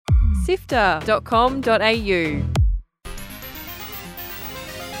sifter.com.au.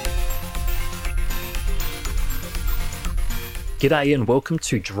 G'day and welcome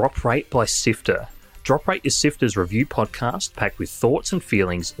to Drop Rate by Sifter. Drop Rate is Sifter's review podcast packed with thoughts and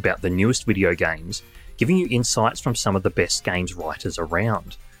feelings about the newest video games, giving you insights from some of the best games writers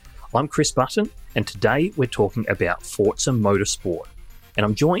around. I'm Chris Button, and today we're talking about Forza Motorsport, and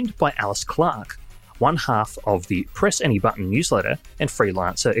I'm joined by Alice Clark, one half of the Press Any Button newsletter and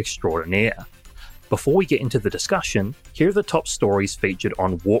freelancer extraordinaire. Before we get into the discussion, here are the top stories featured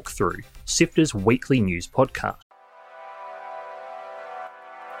on Walkthrough, Sifter's weekly news podcast.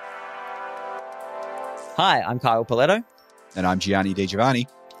 Hi, I'm Kyle Paletto. And I'm Gianni Di Giovanni.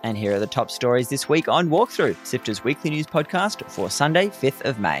 And here are the top stories this week on Walkthrough, Sifter's weekly news podcast for Sunday, 5th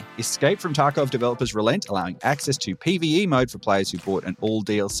of May. Escape from Tarkov developers relent, allowing access to PvE mode for players who bought an all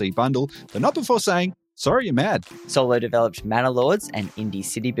DLC bundle, but not before saying, sorry you're mad. Solo-developed Manor Lords and indie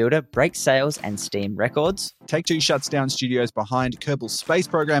city builder break sales and Steam records. Take-Two shuts down studios behind Kerbal Space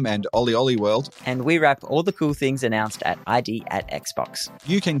Program and Oli Oli World. And we wrap all the cool things announced at ID at Xbox.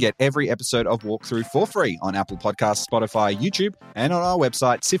 You can get every episode of Walkthrough for free on Apple Podcasts, Spotify, YouTube, and on our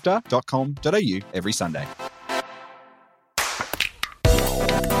website, sifter.com.au every Sunday.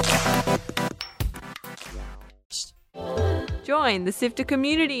 Join the Sifter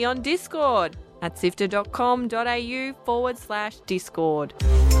community on Discord at sifter.com.au/Discord.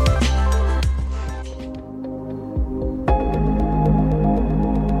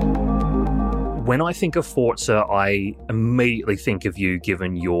 When I think of Forza, I immediately think of you,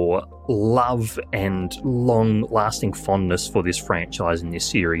 given your love and long-lasting fondness for this franchise and this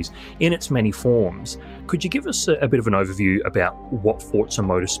series in its many forms. Could you give us a bit of an overview about what Forza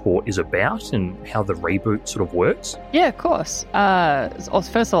Motorsport is about and how the reboot sort of works? Yeah, of course.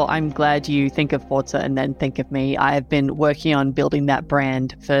 First of all, I'm glad you think of Forza and then think of me. I have been working on building that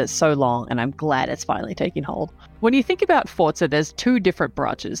brand for so long, and I'm glad it's finally taking hold. When you think about Forza, there's two different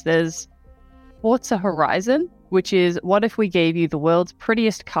branches. There's Forza Horizon, which is what if we gave you the world's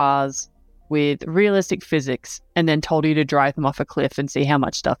prettiest cars with realistic physics and then told you to drive them off a cliff and see how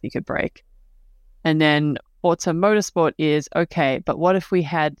much stuff you could break. And then Forza Motorsport is, okay, but what if we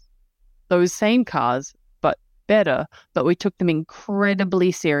had those same cars, but better, but we took them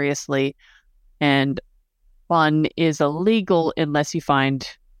incredibly seriously, and fun is illegal unless you find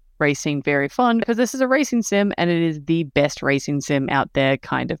racing very fun, because this is a racing sim and it is the best racing sim out there,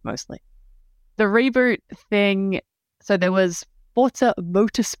 kind of mostly. The reboot thing, so there was Forza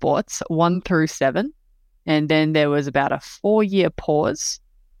Motorsports 1 through 7, and then there was about a 4-year pause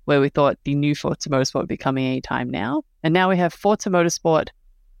where we thought the new Forza Motorsport would be coming any time now. And now we have Forza Motorsport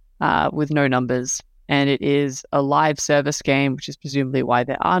with no numbers, and it is a live service game, which is presumably why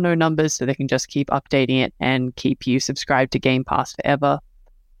there are no numbers, so they can just keep updating it and keep you subscribed to Game Pass forever.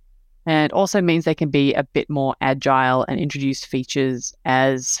 And it also means they can be a bit more agile and introduce features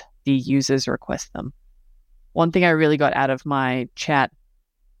as the users request them. One thing I really got out of my chat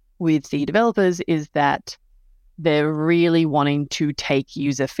with the developers is that they're really wanting to take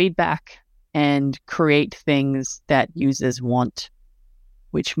user feedback and create things that users want,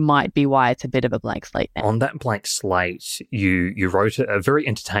 which might be why it's a bit of a blank slate now. On that blank slate, you wrote a very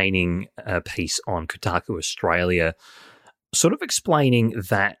entertaining piece on Kotaku Australia, sort of explaining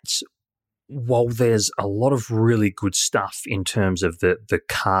that while there's a lot of really good stuff in terms of the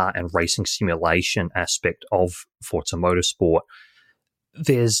car and racing simulation aspect of Forza Motorsport,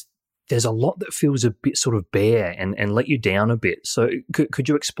 there's a lot that feels a bit sort of bare and let you down a bit. So could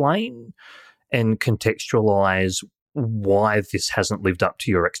you explain and contextualize why this hasn't lived up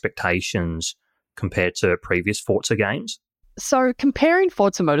to your expectations compared to previous Forza games? So comparing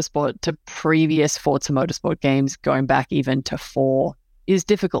Forza Motorsport to previous Forza Motorsport games, going back even to 4, is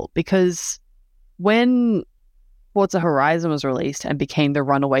difficult, because when Forza Horizon was released and became the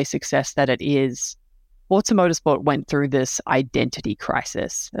runaway success that it is, Forza Motorsport went through this identity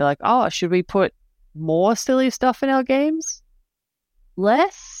crisis. They're like, oh, should we put more silly stuff in our games?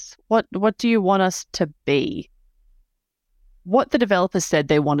 Less? What do you want us to be? What the developers said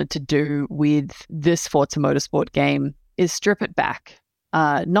they wanted to do with this Forza Motorsport game is strip it back,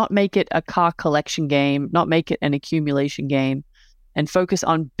 not make it a car collection game, not make it an accumulation game, and focus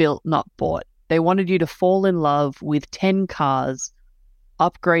on built, not bought. They wanted you to fall in love with 10 cars,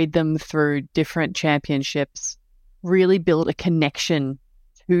 upgrade them through different championships, really build a connection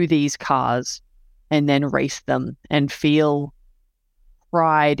to these cars, and then race them and feel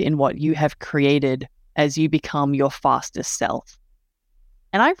pride in what you have created as you become your fastest self.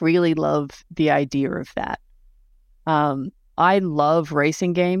 And I really love the idea of that. I love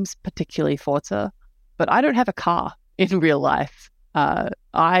racing games, particularly Forza, but I don't have a car in real life.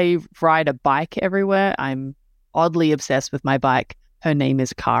 I ride a bike everywhere. I'm oddly obsessed with my bike. Her name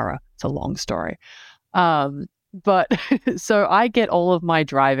is Kara. It's a long story. But so I get all of my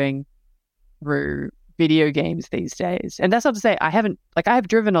driving through video games these days. And that's not to say I have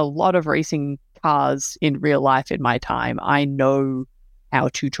driven a lot of racing cars in real life in my time. I know how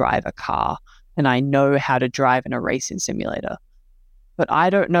to drive a car and I know how to drive in a racing simulator. But I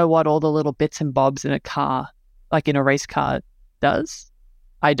don't know what all the little bits and bobs in a car, like in a race car, does.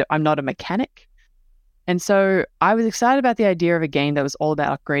 I'm not a mechanic. And so I was excited about the idea of a game that was all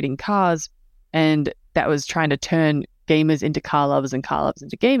about upgrading cars and that was trying to turn gamers into car lovers and car lovers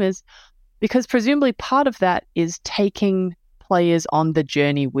into gamers, because presumably part of that is taking players on the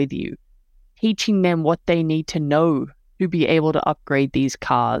journey with you, teaching them what they need to know to be able to upgrade these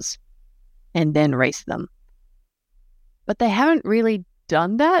cars and then race them. But they haven't really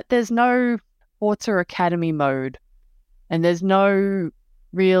done that. There's no Forza Academy mode, and there's no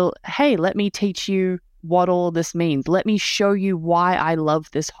real, hey, let me teach you what all this means. Let me show you why I love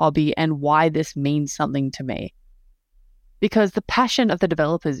this hobby and why this means something to me. Because the passion of the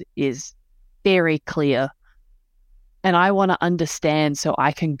developers is very clear, and I want to understand so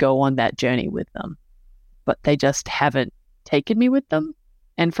I can go on that journey with them. But they just haven't taken me with them.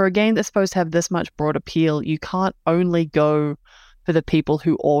 And for a game that's supposed to have this much broad appeal, you can't only go for the people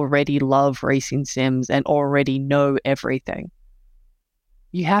who already love racing sims and already know everything.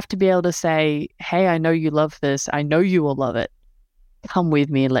 You have to be able to say, hey, I know you love this. I know you will love it. Come with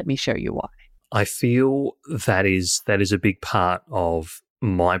me and let me show you why. I feel that is a big part of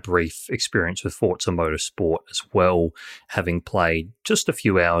my brief experience with Forza Motorsport as well, having played just a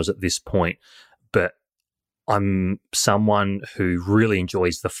few hours at this point. But I'm someone who really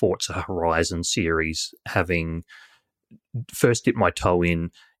enjoys the Forza Horizon series, having first dipped my toe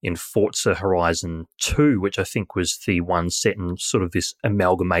in Forza Horizon 2, which I think was the one set in sort of this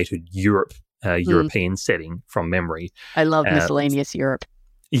amalgamated European setting from memory. I love miscellaneous Europe.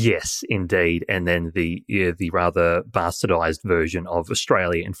 Yes, indeed. And then the rather bastardized version of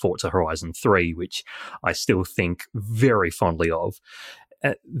Australia in Forza Horizon 3, which I still think very fondly of.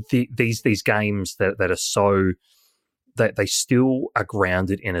 These games that are so that they still are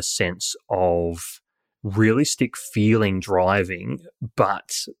grounded in a sense of realistic feeling driving,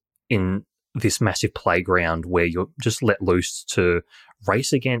 but in this massive playground where you're just let loose to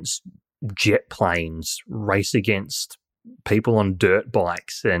race against jet planes, race against people on dirt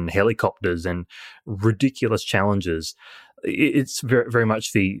bikes and helicopters and ridiculous challenges. It's very, very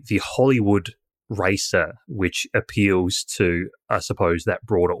much the Hollywood racer, which appeals to, I suppose, that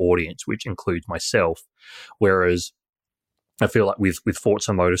broader audience, which includes myself. Whereas I feel like with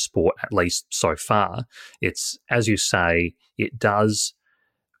Forza Motorsport, at least so far, it's, as you say, it does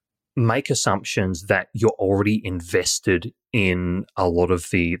make assumptions that you're already invested in a lot of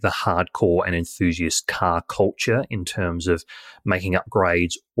the hardcore and enthusiast car culture in terms of making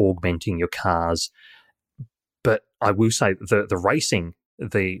upgrades, augmenting your cars. But I will say the racing,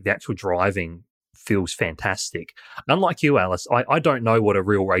 the actual driving feels fantastic. Unlike you, Alice, I don't know what a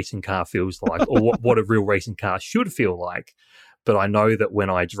real racing car feels like or what a real racing car should feel like. But I know that when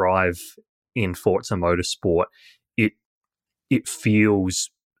I drive in Forza Motorsport, it feels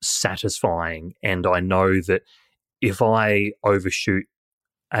satisfying. And I know that if I overshoot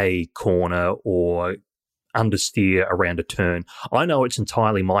a corner or understeer around a turn, I know it's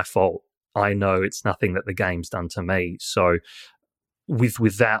entirely my fault. I know it's nothing that the game's done to me. So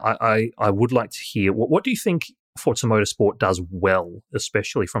with that, I would like to hear, what do you think Forza Motorsport does well,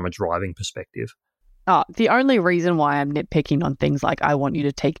 especially from a driving perspective? The only reason why I'm nitpicking on things like I want you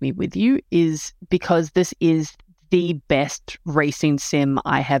to take me with you is because this is the best racing sim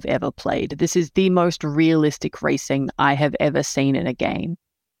I have ever played. This is the most realistic racing I have ever seen in a game.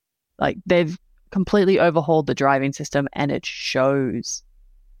 Like, they've completely overhauled the driving system and it shows.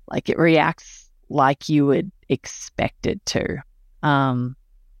 Like, it reacts like you would expect it to.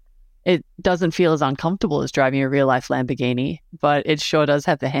 It doesn't feel as uncomfortable as driving a real life Lamborghini, but it sure does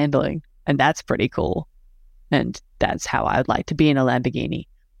have the handling, and that's pretty cool. And that's how I would like to be in a Lamborghini,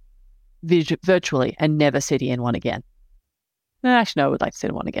 virtually, and never sit in one again. Actually, no, I would like to sit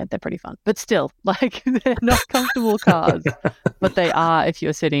in one again. They're pretty fun, but still, like, they're not comfortable cars, but they are if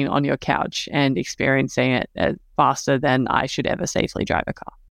you're sitting on your couch and experiencing it faster than I should ever safely drive a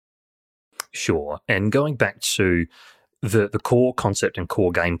car. Sure. And going back to the core concept and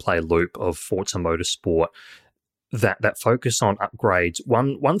core gameplay loop of Forza Motorsport, that focus on upgrades.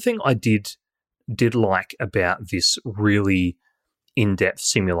 One thing I did like about this really in-depth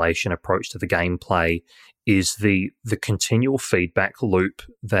simulation approach to the gameplay is the continual feedback loop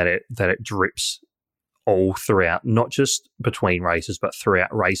that it drips all throughout, not just between races, but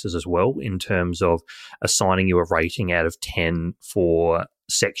throughout races as well, in terms of assigning you a rating out of 10 for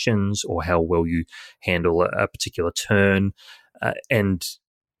sections or how well you handle a particular turn. And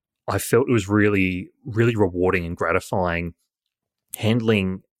I felt it was really, really rewarding and gratifying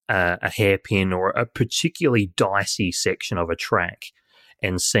handling a hairpin or a particularly dicey section of a track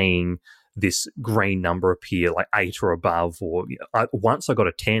and seeing this green number appear, like 8 or above, or once I got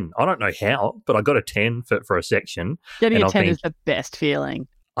a 10. I don't know how, but I got a 10 for a section. Getting a 10 is the best feeling.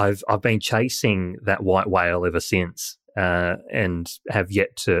 I've been chasing that white whale ever since, and have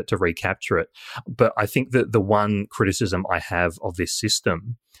yet to recapture it. But I think that the one criticism I have of this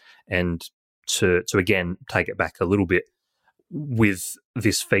system, and to again take it back a little bit, with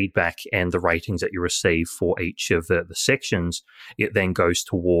this feedback and the ratings that you receive for each of the sections, it then goes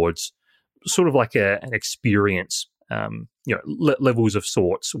towards sort of like an experience, levels of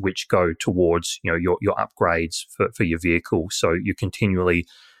sorts, which go towards your upgrades for your vehicle. So you're continually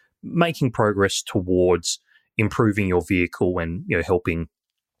making progress towards improving your vehicle and helping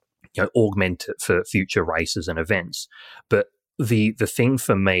augment it for future races and events. But the thing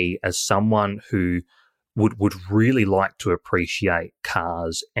for me, as someone who would really like to appreciate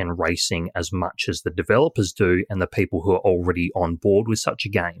cars and racing as much as the developers do and the people who are already on board with such a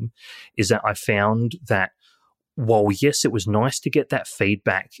game, is that I found that while, yes, it was nice to get that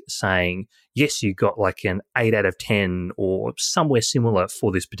feedback saying, yes, you got like an 8 out of 10 or somewhere similar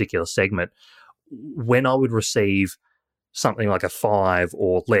for this particular segment, when I would receive something like a 5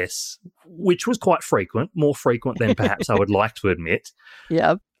 or less, which was quite frequent, more frequent than perhaps I would like to admit.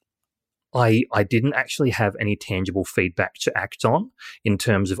 Yeah. I didn't actually have any tangible feedback to act on, in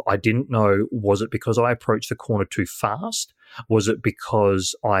terms of, I didn't know, was it because I approached the corner too fast? Was it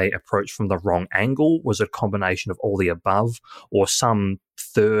because I approached from the wrong angle? Was it a combination of all the above, or some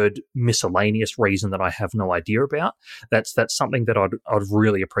third miscellaneous reason that I have no idea about? That's something that I'd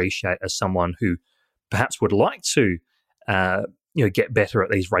really appreciate as someone who perhaps would like to get better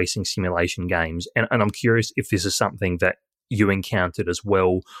at these racing simulation games. And I'm curious if this is something that you encountered as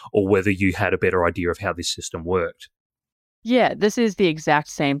well, or whether you had a better idea of how this system worked. Yeah, this is the exact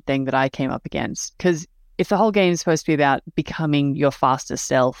same thing that I came up against. Because if the whole game is supposed to be about becoming your fastest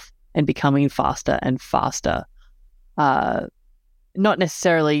self and becoming faster and faster, not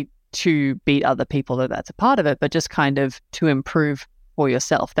necessarily to beat other people, though that's a part of it, but just kind of to improve for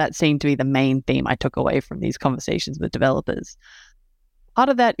yourself. That seemed to be the main theme I took away from these conversations with developers. Part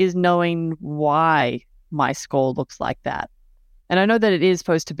of that is knowing why my score looks like that. And I know that it is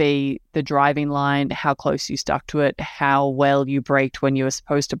supposed to be the driving line, how close you stuck to it, how well you braked when you were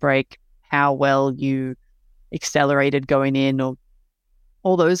supposed to brake, how well you accelerated going in, or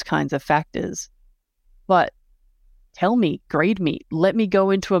all those kinds of factors. But tell me, grade me, let me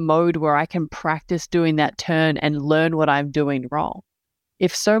go into a mode where I can practice doing that turn and learn what I'm doing wrong.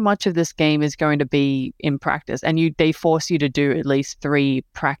 If so much of this game is going to be in practice, and they force you to do at least 3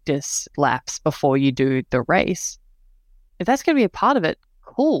 practice laps before you do the race, if that's going to be a part of it,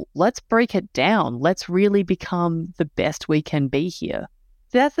 cool, let's break it down. Let's really become the best we can be here.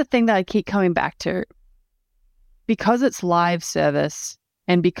 So that's the thing that I keep coming back to. Because it's live service,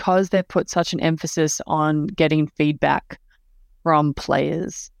 and because they've put such an emphasis on getting feedback from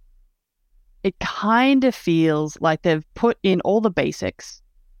players, it kind of feels like they've put in all the basics,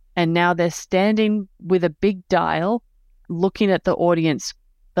 and now they're standing with a big dial looking at the audience,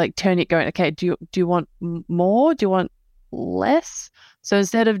 like turning it, going, okay, do you want more? Do you want less? So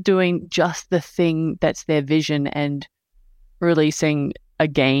instead of doing just the thing that's their vision and releasing a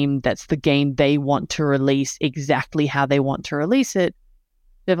game that's the game they want to release exactly how they want to release it,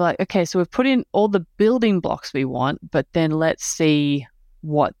 they're like, okay, so we've put in all the building blocks we want, but then let's see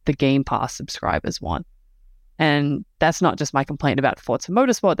what the Game Pass subscribers want. And that's not just my complaint about Forza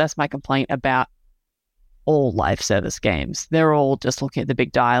Motorsport, that's my complaint about all live service games. They're all just looking at the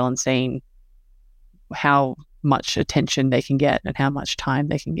big dial and seeing how much attention they can get and how much time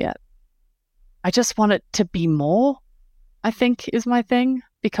they can get. I just want it to be more, I think, is my thing,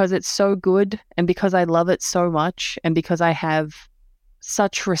 because it's so good and because I love it so much and because I have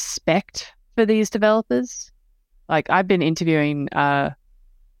such respect for these developers. Like, I've been interviewing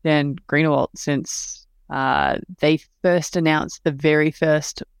Dan Greenawalt since they first announced the very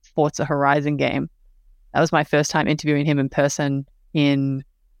first Forza Horizon game. That was my first time interviewing him in person in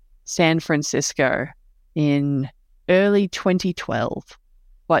San Francisco in early 2012.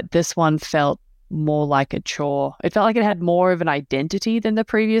 But this one felt more like a chore. It felt like it had more of an identity than the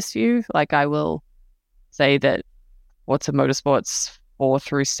previous few. Like, I will say that Forza Motorsports 4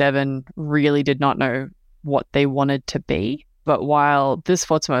 through 7 really did not know what they wanted to be. But while this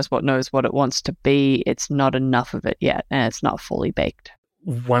Forza Motorsport knows what it wants to be, it's not enough of it yet, and it's not fully baked.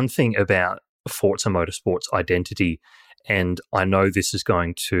 One thing about Forza Motorsport's identity, and I know this is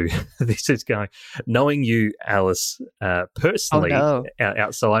going, knowing you, Alice, personally,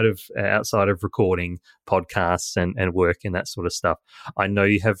 outside of recording podcasts and work and that sort of stuff, I know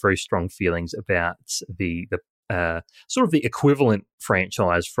you have very strong feelings about the sort of the equivalent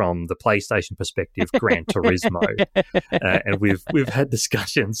franchise from the PlayStation perspective, Gran Turismo, and we've had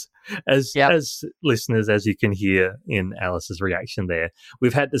discussions as listeners, as you can hear in Alice's reaction there.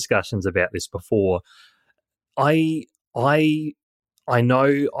 We've had discussions about this before. I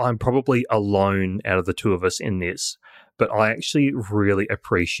know I'm probably alone out of the two of us in this, but I actually really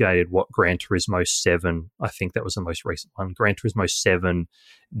appreciated what Gran Turismo 7, I think that was the most recent one, Gran Turismo 7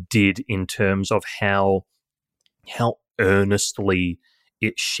 did in terms of how earnestly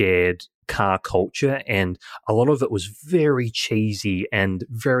it shared car culture, and a lot of it was very cheesy and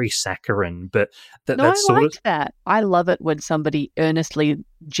very saccharine. But I love it when somebody earnestly,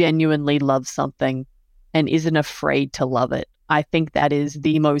 genuinely loves something and isn't afraid to love it. I think that is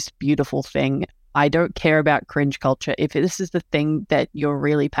the most beautiful thing. I don't care about cringe culture. If this is the thing that you're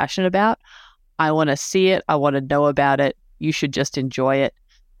really passionate about, I want to see it. I want to know about it. You should just enjoy it.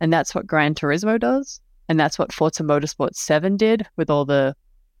 And that's what Gran Turismo does. And that's what Forza Motorsport 7 did with all the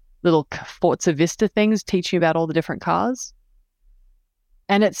little Forza Vista things teaching about all the different cars.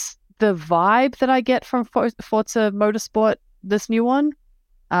 And it's the vibe that I get from Forza Motorsport, this new one.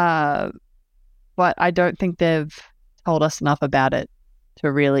 But I don't think they've told us enough about it to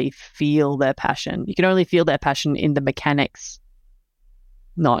really feel their passion. You can only feel their passion in the mechanics,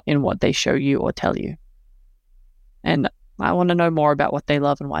 not in what they show you or tell you. And I want to know more about what they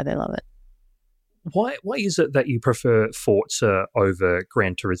love and why they love it. Why is it that you prefer Forza over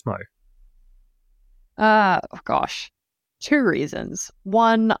Gran Turismo? Gosh. 2 reasons.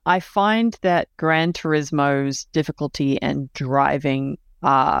 One, I find that Gran Turismo's difficulty and driving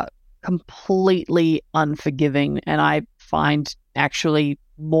are completely unforgiving, and I find actually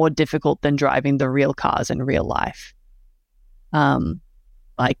more difficult than driving the real cars in real life.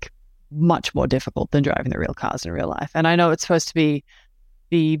 Like much more difficult than driving the real cars in real life. And I know it's supposed to be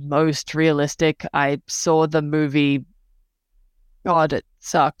the most realistic. I saw the movie. God, it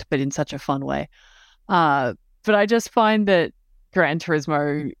sucked, but in such a fun way. But I just find that Gran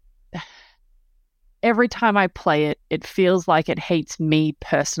Turismo, every time I play it, it feels like it hates me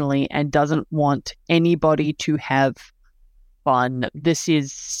personally and doesn't want anybody to have fun. This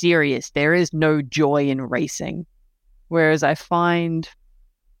is serious. There is no joy in racing. Whereas I find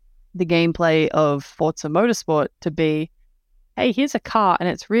the gameplay of Forza Motorsport to be, hey, here's a car and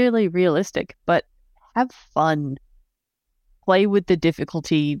it's really realistic, but have fun. Play with the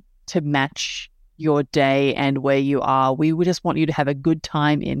difficulty to match your day and where you are. We would just want you to have a good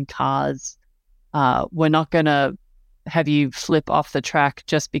time in cars. We're not going to have you flip off the track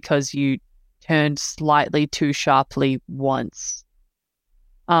just because you turned slightly too sharply once.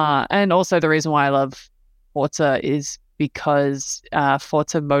 And also the reason why I love Forza is because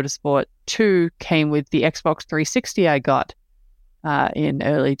Forza Motorsport 2 came with the Xbox 360 I got in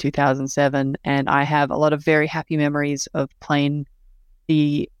early 2007, and I have a lot of very happy memories of playing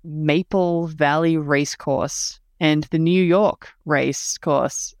the Maple Valley race course and the New York race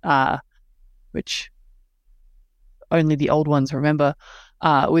course, which only the old ones remember,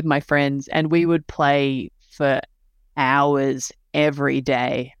 with my friends, and we would play for hours every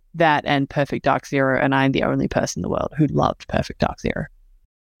day. That and Perfect Dark Zero, and I'm the only person in the world who loved Perfect Dark Zero.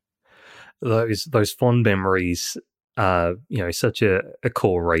 Those fond memories are, such a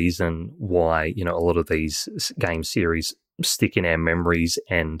core reason why, a lot of these game series stick in our memories,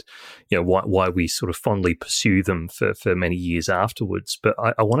 and why we sort of fondly pursue them for many years afterwards. But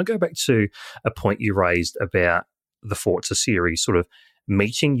I want to go back to a point you raised about the Forza series sort of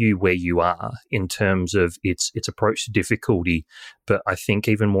meeting you where you are in terms of its approach to difficulty, but I think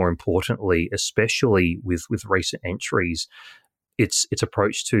even more importantly, especially with recent entries, its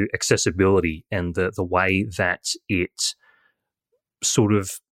approach to accessibility and the way that it sort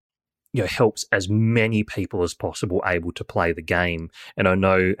of helps as many people as possible able to play the game. And I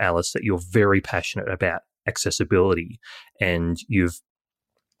know, Alice, that you're very passionate about accessibility, and you've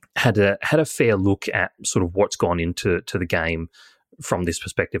had a fair look at sort of what's gone into the game from this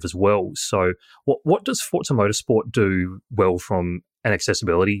perspective as well. So what does Forza Motorsport do well from an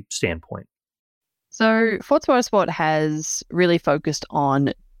accessibility standpoint? So Forza Motorsport has really focused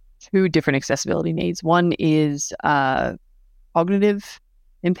on 2 different accessibility needs. One is cognitive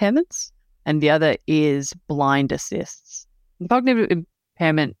impairments, and the other is blind assists. The cognitive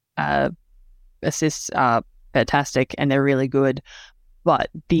impairment assists are fantastic and they're really good. But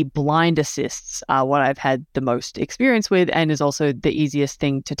the blind assists are what I've had the most experience with and is also the easiest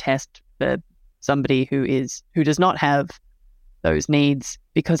thing to test for somebody who does not have those needs,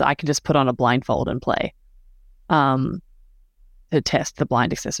 because I can just put on a blindfold and play to test the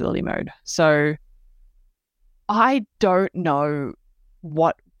blind accessibility mode. So I don't know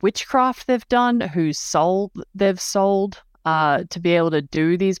what witchcraft they've done, whose soul they've sold to be able to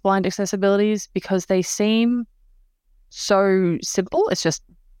do these blind accessibilities, because they seem so simple. It's just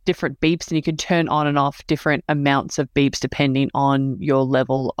different beeps, and you can turn on and off different amounts of beeps depending on your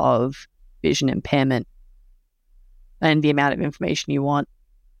level of vision impairment and the amount of information you want.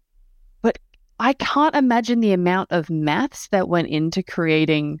 But I can't imagine the amount of maths that went into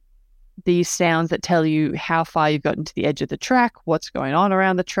creating these sounds that tell you how far you've gotten to the edge of the track, what's going on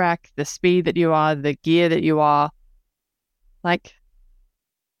around the track, the speed that you are, the gear that you are. Like,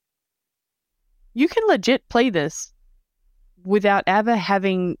 you can legit play this without ever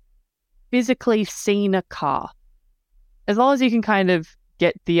having physically seen a car. As long as you can kind of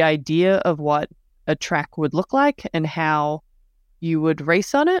get the idea of what a track would look like and how you would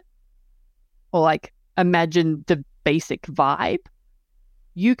race on it, or like imagine the basic vibe,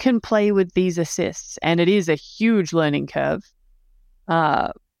 you can play with these assists. And it is a huge learning curve.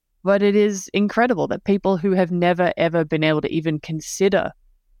 But it is incredible that people who have never, ever been able to even consider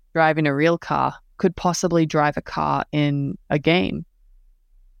driving a real car could possibly drive a car in a game.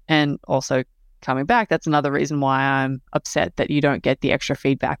 And also, coming back, that's another reason why I'm upset that you don't get the extra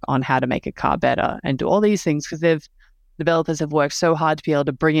feedback on how to make a car better and do all these things, because developers have worked so hard to be able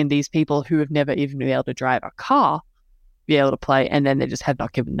to bring in these people who have never even been able to drive a car, be able to play, and then they just have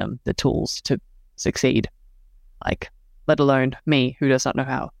not given them the tools to succeed. Like, let alone me, who does not know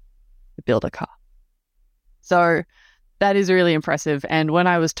how to build a car. So that is really impressive. And when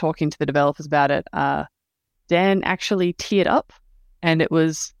I was talking to the developers about it, Dan actually teared up, and it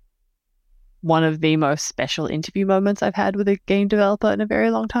was one of the most special interview moments I've had with a game developer in a very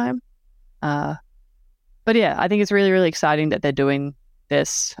long time. But yeah, I think it's really, really exciting that they're doing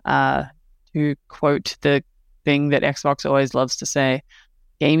this. To quote the thing that Xbox always loves to say,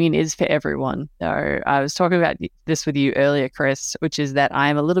 gaming is for everyone. So I was talking about this with you earlier, Chris, which is that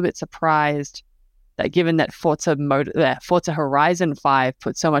I'm a little bit surprised that given that Forza Horizon 5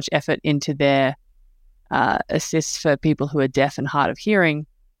 put so much effort into their assists for people who are deaf and hard of hearing,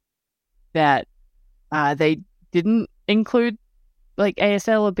 that they didn't include like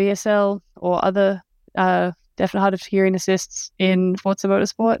ASL or BSL or other deaf and hard of hearing assists in Forza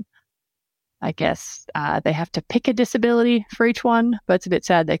Motorsport. I guess they have to pick a disability for each one, but it's a bit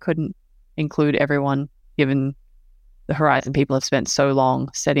sad they couldn't include everyone, given the Horizon people have spent so long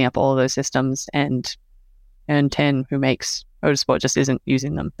setting up all of those systems, and 10, who makes Motorsport, just isn't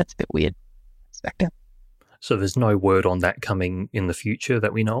using them. That's a bit weird. So there's no word on that coming in the future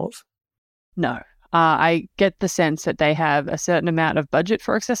that we know of? No. I get the sense that they have a certain amount of budget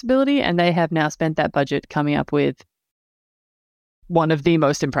for accessibility, and they have now spent that budget coming up with one of the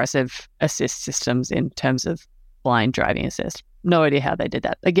most impressive assist systems in terms of blind driving assist. No idea how they did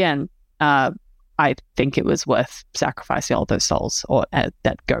that. Again, I think it was worth sacrificing all those souls, or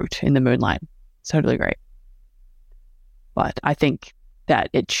that goat in the moonlight. It's totally great. But I think that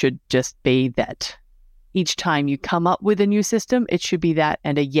it should just be that each time you come up with a new system, it should be that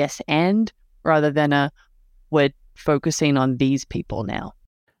and a yes and, rather than we're focusing on these people now.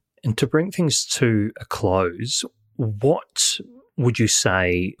 And to bring things to a close, what would you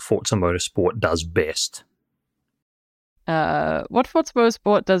say Forza Motorsport does best? What Forza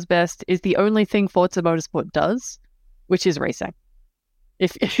Motorsport does best is the only thing Forza Motorsport does, which is racing.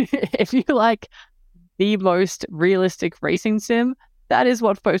 If you like the most realistic racing sim, that is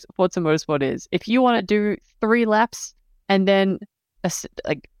what Forza Motorsport is. If you want to do 3 laps and then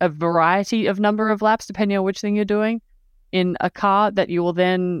a variety of number of laps, depending on which thing you're doing, in a car that you will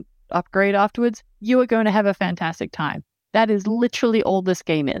then upgrade afterwards, you are going to have a fantastic time. That is literally all this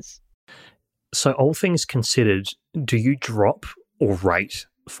game is. So all things considered, do you drop or rate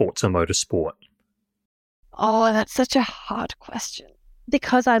Forza Motorsport? Oh, that's such a hard question.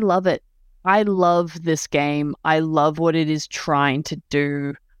 Because I love it. I love this game. I love what it is trying to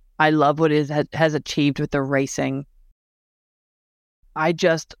do. I love what it has achieved with the racing. I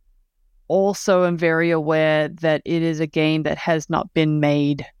just also am very aware that it is a game that has not been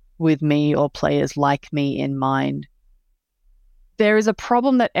made with me or players like me in mind. There is a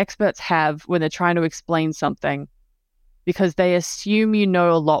problem that experts have when they're trying to explain something, because they assume you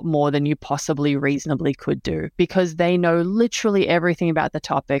know a lot more than you possibly reasonably could do, because they know literally everything about the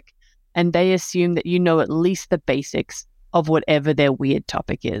topic, and they assume that you know at least the basics of whatever their weird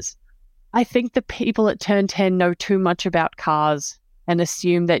topic is. I think the people at Turn 10 know too much about cars and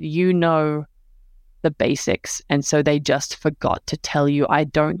assume that you know the basics, and so they just forgot to tell you. I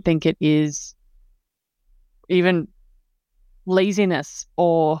don't think it is even laziness,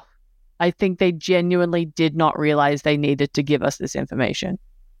 or I think they genuinely did not realize they needed to give us this information.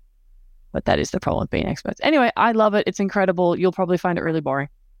 But that is the problem with being experts. Anyway, I love it. It's incredible. You'll probably find it really boring.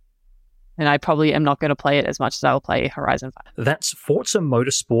 And I probably am not going to play it as much as I will play Horizon 5. That's Forza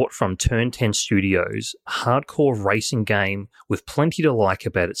Motorsport from Turn 10 Studios, a hardcore racing game with plenty to like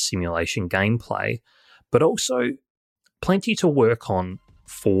about its simulation gameplay, but also plenty to work on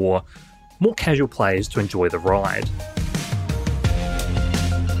for more casual players to enjoy the ride.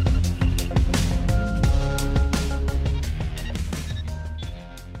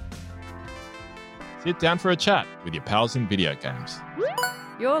 Sit down for a chat with your pals in video games.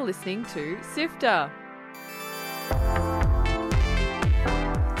 You're listening to Sifter.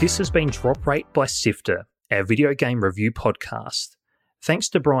 This has been Drop Rate by Sifter, our video game review podcast. Thanks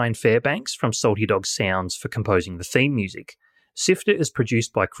to Brian Fairbanks from Salty Dog Sounds for composing the theme music. Sifter is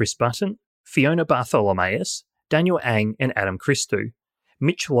produced by Chris Button, Fiona Bartholomaeus, Daniel Ang and Adam Christou.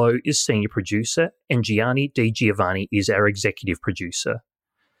 Mitch Lowe is senior producer and Gianni Di Giovanni is our executive producer.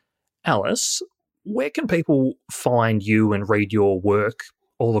 Alice, where can people find you and read your work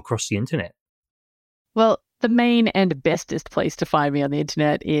all across the internet? Well, the main and bestest place to find me on the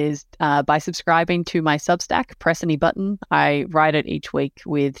internet is by subscribing to my Substack, Press Any Button. I write it each week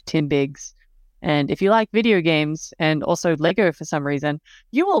with Tim Biggs. And if you like video games and also Lego for some reason,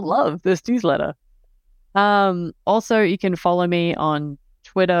 you will love this newsletter. Also, you can follow me on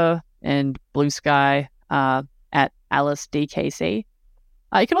Twitter and Blue Sky at AliceDKC.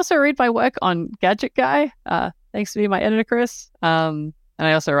 You can also read my work on Gadget Guy. Thanks to me, my editor, Chris. And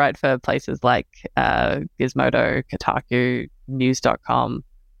I also write for places like Gizmodo, Kotaku, News.com,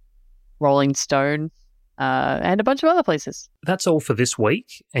 Rolling Stone, and a bunch of other places. That's all for this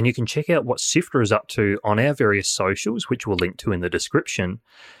week, and you can check out what Sifter is up to on our various socials, which we'll link to in the description.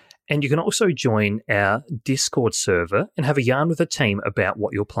 And you can also join our Discord server and have a yarn with the team about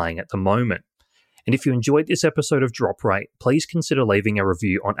what you're playing at the moment. And if you enjoyed this episode of Drop Rate, please consider leaving a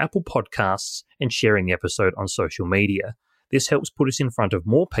review on Apple Podcasts and sharing the episode on social media. This helps put us in front of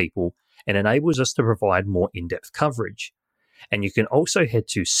more people and enables us to provide more in-depth coverage. And you can also head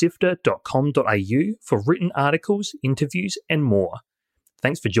to sifter.com.au for written articles, interviews, and more.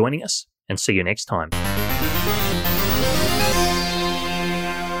 Thanks for joining us, and see you next time.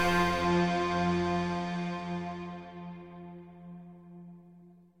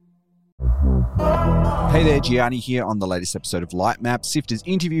 Hey there, Gianni here on the latest episode of Light Map, Sifter's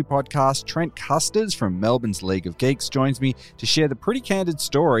interview podcast. Trent Custers from Melbourne's League of Geeks joins me to share the pretty candid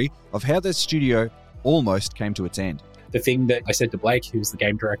story of how their studio almost came to its end. The thing that I said to Blake, who's the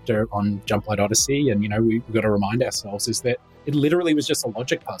game director on Jumplight Odyssey, and, we've got to remind ourselves, is that it literally was just a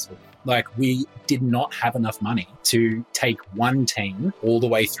logic puzzle. Like, we did not have enough money to take one team all the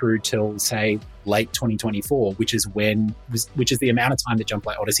way through till, say, late 2024, which is the amount of time that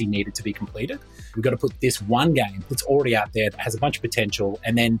Jumplight Odyssey needed to be completed. We've got to put this one game that's already out there that has a bunch of potential,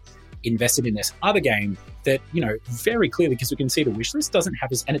 and then invested in this other game that, very clearly, because we can see the wish list doesn't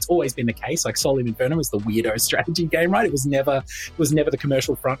have this, and it's always been the case. Like, Soul Inferno was the weirdo strategy game, right? It was never the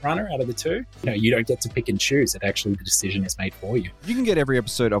commercial front runner out of the two. You don't get to pick and choose. It actually, the decision is made for you. You can get every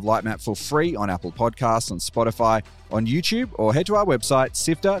episode of Light Map for free on Apple Podcasts, on Spotify, on YouTube, or head to our website,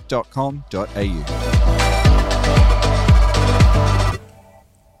 sifter.com.au.